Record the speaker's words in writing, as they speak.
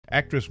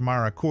Actress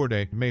Mara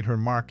Corday made her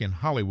mark in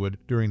Hollywood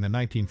during the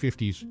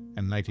 1950s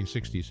and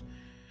 1960s.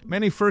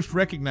 Many first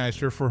recognized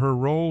her for her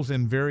roles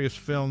in various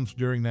films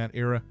during that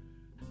era.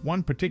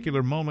 One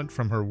particular moment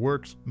from her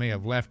works may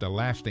have left a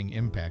lasting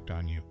impact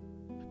on you.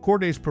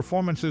 Corday's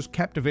performances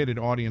captivated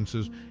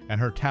audiences,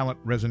 and her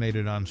talent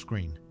resonated on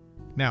screen.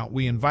 Now,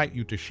 we invite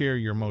you to share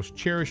your most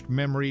cherished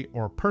memory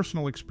or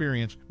personal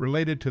experience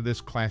related to this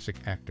classic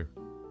actor.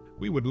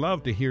 We would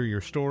love to hear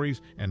your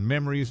stories and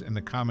memories in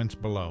the comments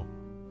below.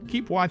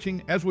 Keep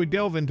watching as we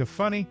delve into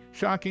funny,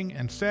 shocking,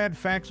 and sad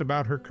facts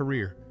about her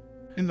career.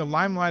 In the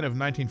limelight of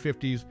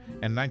 1950s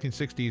and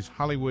 1960s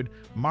Hollywood,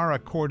 Mara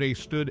Corday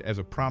stood as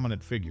a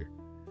prominent figure.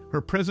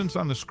 Her presence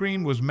on the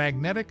screen was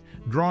magnetic,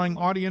 drawing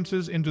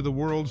audiences into the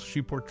worlds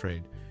she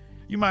portrayed.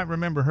 You might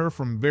remember her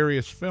from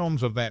various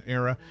films of that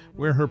era,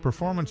 where her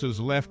performances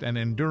left an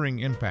enduring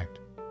impact.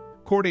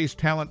 Corday's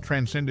talent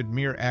transcended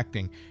mere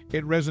acting.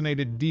 It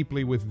resonated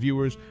deeply with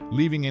viewers,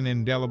 leaving an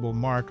indelible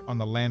mark on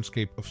the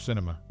landscape of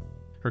cinema.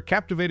 Her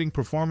captivating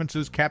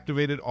performances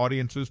captivated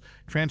audiences,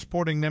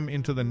 transporting them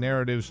into the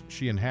narratives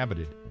she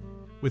inhabited.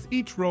 With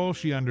each role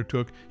she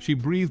undertook, she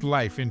breathed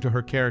life into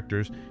her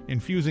characters,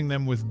 infusing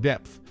them with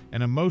depth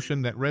and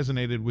emotion that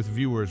resonated with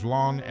viewers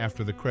long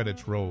after the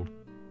credits rolled.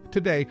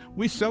 Today,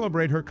 we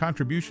celebrate her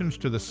contributions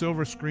to the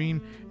silver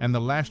screen and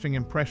the lasting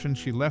impression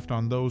she left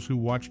on those who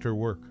watched her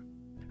work.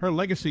 Her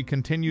legacy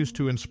continues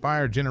to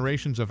inspire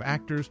generations of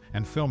actors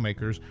and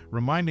filmmakers,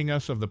 reminding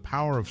us of the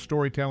power of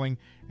storytelling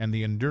and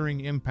the enduring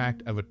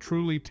impact of a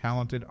truly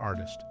talented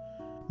artist.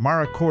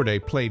 Mara Corday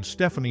played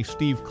Stephanie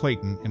Steve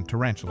Clayton in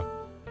Tarantula.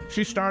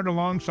 She starred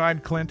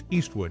alongside Clint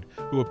Eastwood,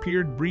 who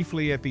appeared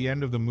briefly at the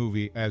end of the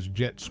movie as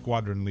Jet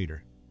Squadron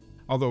leader.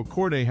 Although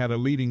Corday had a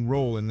leading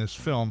role in this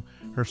film,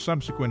 her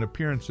subsequent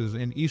appearances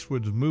in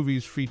Eastwood's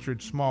movies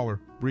featured smaller,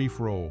 brief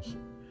roles.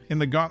 In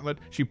The Gauntlet,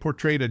 she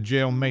portrayed a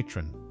jail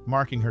matron,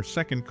 marking her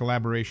second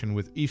collaboration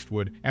with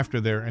Eastwood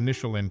after their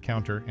initial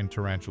encounter in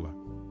Tarantula.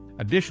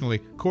 Additionally,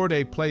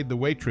 Corday played the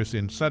waitress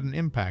in Sudden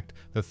Impact,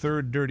 the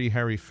third Dirty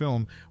Harry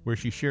film, where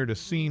she shared a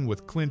scene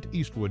with Clint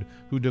Eastwood,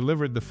 who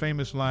delivered the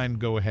famous line,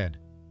 "Go ahead."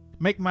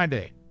 Make my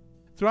day.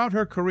 Throughout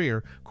her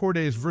career,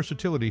 Corday's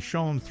versatility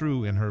shone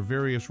through in her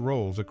various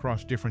roles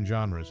across different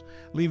genres,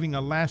 leaving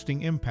a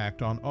lasting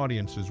impact on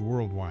audiences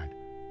worldwide.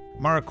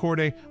 Mara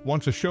Corday,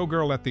 once a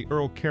showgirl at the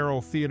Earl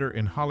Carroll Theatre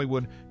in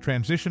Hollywood,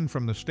 transitioned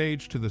from the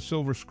stage to the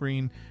silver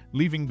screen,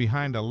 leaving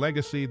behind a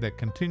legacy that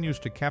continues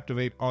to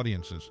captivate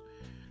audiences.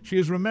 She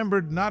is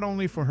remembered not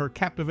only for her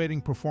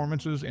captivating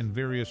performances in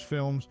various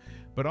films,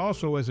 but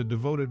also as a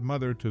devoted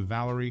mother to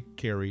Valerie,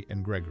 Carrie,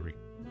 and Gregory.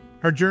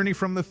 Her journey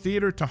from the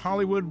theater to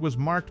Hollywood was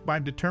marked by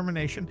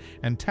determination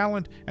and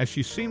talent as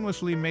she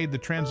seamlessly made the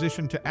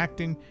transition to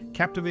acting,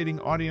 captivating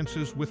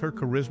audiences with her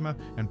charisma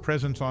and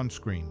presence on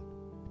screen.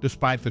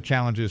 Despite the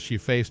challenges she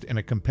faced in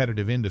a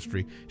competitive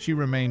industry, she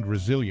remained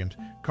resilient,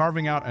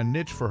 carving out a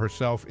niche for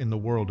herself in the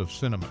world of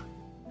cinema.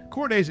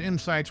 Corday's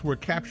insights were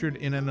captured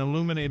in an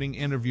illuminating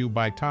interview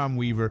by Tom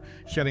Weaver,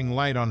 shedding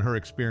light on her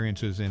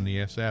experiences in the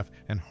SF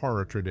and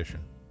horror tradition.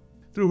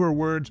 Through her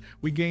words,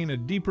 we gain a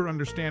deeper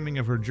understanding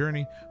of her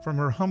journey, from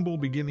her humble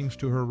beginnings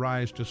to her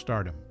rise to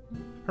stardom.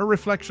 Her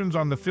reflections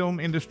on the film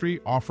industry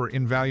offer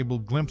invaluable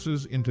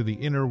glimpses into the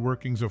inner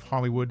workings of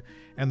Hollywood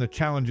and the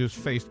challenges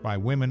faced by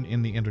women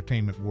in the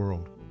entertainment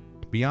world.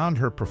 Beyond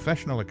her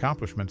professional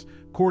accomplishments,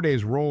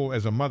 Corday's role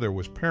as a mother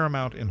was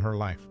paramount in her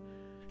life.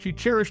 She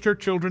cherished her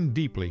children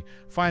deeply,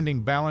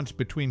 finding balance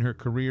between her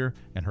career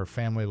and her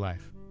family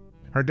life.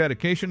 Her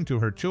dedication to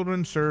her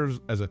children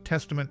serves as a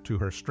testament to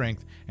her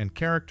strength and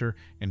character,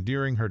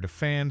 endearing her to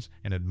fans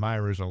and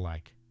admirers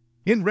alike.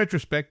 In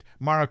retrospect,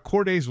 Mara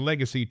Corday's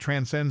legacy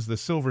transcends the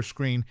silver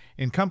screen,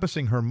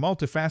 encompassing her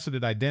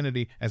multifaceted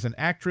identity as an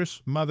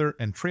actress, mother,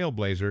 and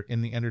trailblazer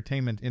in the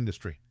entertainment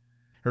industry.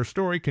 Her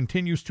story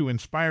continues to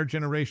inspire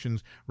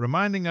generations,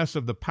 reminding us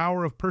of the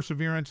power of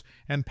perseverance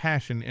and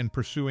passion in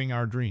pursuing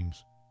our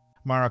dreams.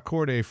 Mara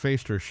Corday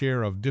faced her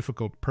share of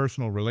difficult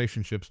personal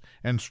relationships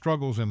and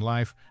struggles in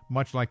life,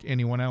 much like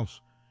anyone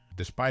else.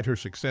 Despite her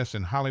success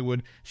in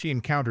Hollywood, she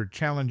encountered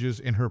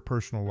challenges in her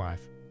personal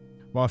life.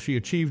 While she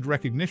achieved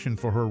recognition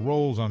for her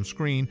roles on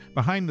screen,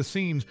 behind the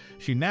scenes,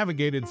 she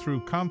navigated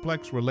through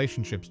complex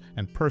relationships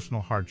and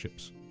personal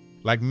hardships.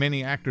 Like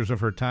many actors of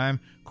her time,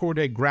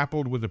 Corday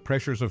grappled with the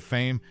pressures of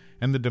fame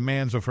and the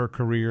demands of her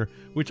career,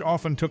 which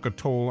often took a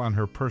toll on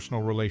her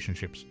personal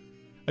relationships.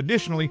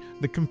 Additionally,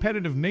 the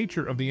competitive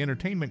nature of the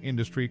entertainment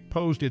industry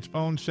posed its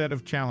own set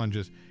of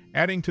challenges,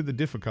 adding to the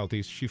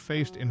difficulties she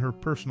faced in her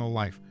personal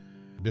life.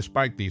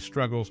 Despite these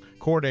struggles,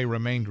 Corday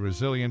remained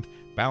resilient,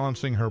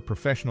 balancing her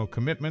professional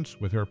commitments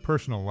with her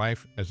personal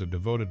life as a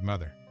devoted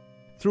mother.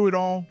 Through it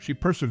all, she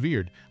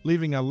persevered,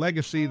 leaving a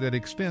legacy that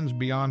extends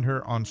beyond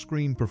her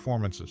on-screen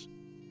performances.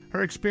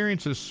 Her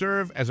experiences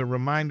serve as a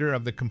reminder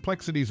of the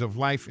complexities of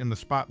life in the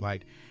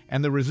spotlight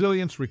and the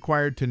resilience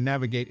required to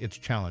navigate its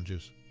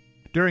challenges.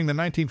 During the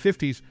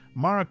 1950s,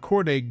 Mara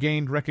Corday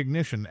gained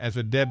recognition as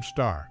a Deb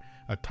star,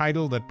 a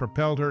title that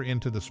propelled her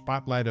into the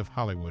spotlight of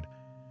Hollywood.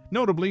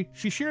 Notably,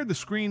 she shared the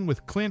screen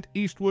with Clint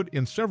Eastwood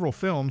in several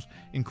films,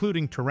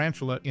 including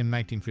Tarantula in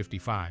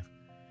 1955.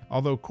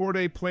 Although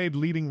Corday played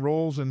leading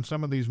roles in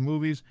some of these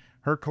movies,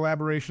 her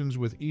collaborations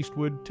with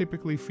Eastwood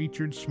typically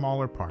featured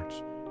smaller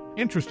parts.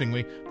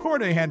 Interestingly,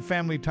 Corday had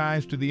family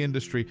ties to the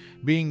industry,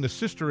 being the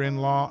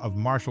sister-in-law of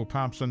Marshall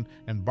Thompson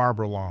and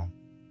Barbara Long.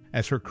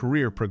 As her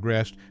career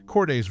progressed,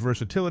 Corday's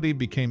versatility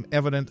became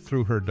evident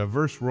through her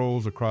diverse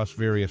roles across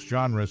various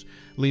genres,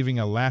 leaving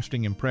a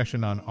lasting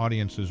impression on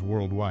audiences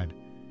worldwide.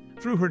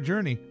 Through her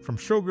journey from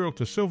showgirl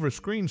to silver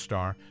screen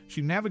star,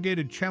 she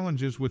navigated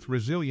challenges with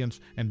resilience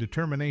and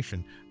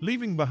determination,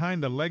 leaving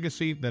behind a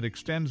legacy that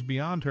extends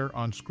beyond her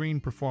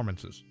on-screen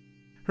performances.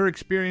 Her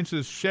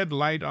experiences shed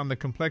light on the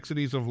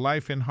complexities of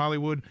life in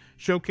Hollywood,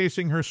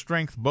 showcasing her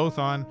strength both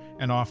on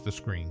and off the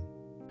screen.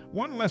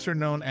 One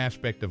lesser-known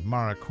aspect of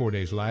Mara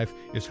Corday's life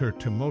is her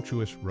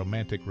tumultuous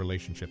romantic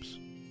relationships.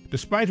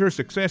 Despite her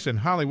success in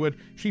Hollywood,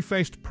 she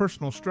faced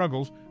personal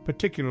struggles,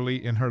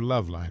 particularly in her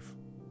love life.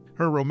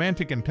 Her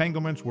romantic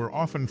entanglements were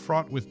often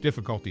fraught with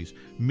difficulties,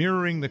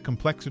 mirroring the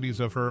complexities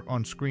of her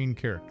on-screen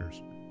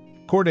characters.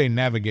 Corday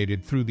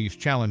navigated through these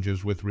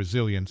challenges with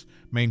resilience,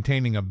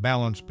 maintaining a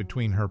balance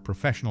between her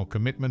professional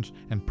commitments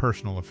and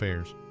personal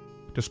affairs.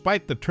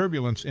 Despite the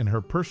turbulence in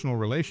her personal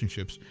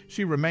relationships,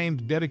 she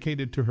remained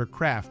dedicated to her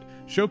craft,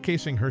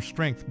 showcasing her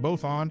strength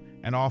both on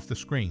and off the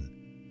screen.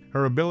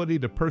 Her ability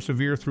to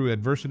persevere through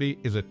adversity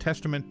is a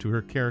testament to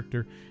her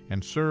character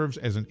and serves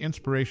as an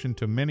inspiration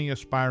to many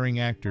aspiring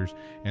actors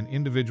and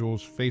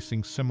individuals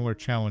facing similar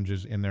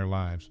challenges in their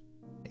lives.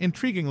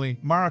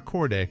 Intriguingly, Mara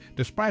Corday,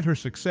 despite her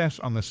success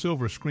on the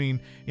silver screen,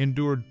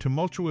 endured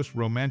tumultuous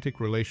romantic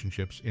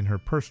relationships in her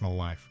personal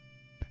life.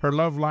 Her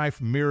love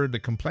life mirrored the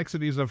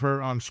complexities of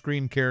her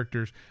on-screen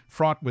characters,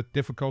 fraught with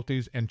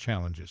difficulties and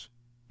challenges.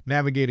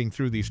 Navigating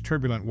through these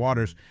turbulent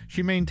waters,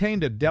 she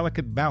maintained a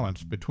delicate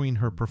balance between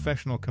her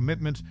professional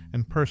commitments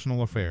and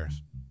personal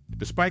affairs.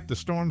 Despite the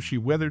storms she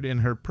weathered in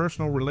her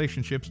personal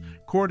relationships,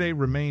 Corday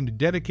remained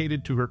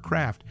dedicated to her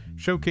craft,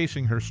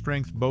 showcasing her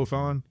strength both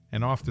on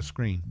and off the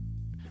screen.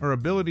 Her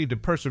ability to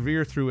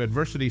persevere through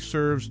adversity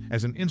serves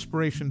as an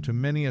inspiration to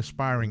many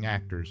aspiring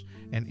actors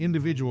and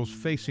individuals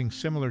facing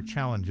similar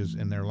challenges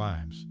in their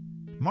lives.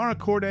 Mara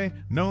Corday,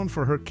 known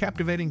for her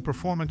captivating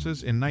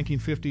performances in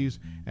 1950s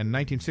and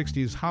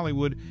 1960s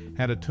Hollywood,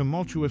 had a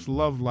tumultuous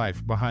love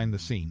life behind the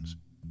scenes.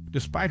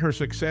 Despite her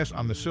success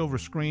on the silver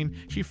screen,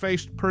 she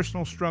faced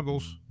personal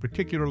struggles,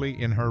 particularly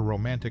in her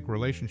romantic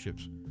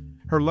relationships.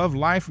 Her love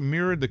life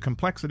mirrored the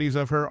complexities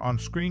of her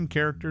on-screen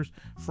characters,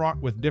 fraught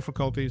with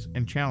difficulties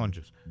and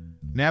challenges.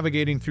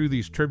 Navigating through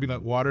these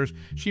turbulent waters,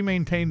 she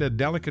maintained a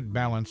delicate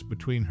balance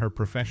between her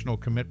professional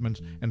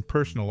commitments and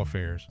personal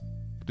affairs.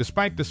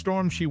 Despite the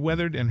storms she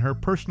weathered in her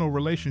personal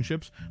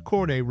relationships,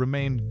 Corday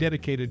remained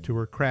dedicated to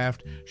her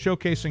craft,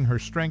 showcasing her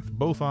strength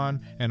both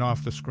on and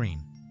off the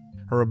screen.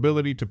 Her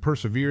ability to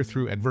persevere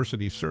through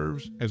adversity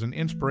serves as an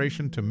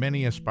inspiration to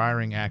many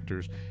aspiring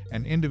actors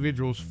and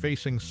individuals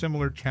facing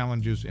similar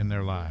challenges in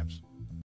their lives.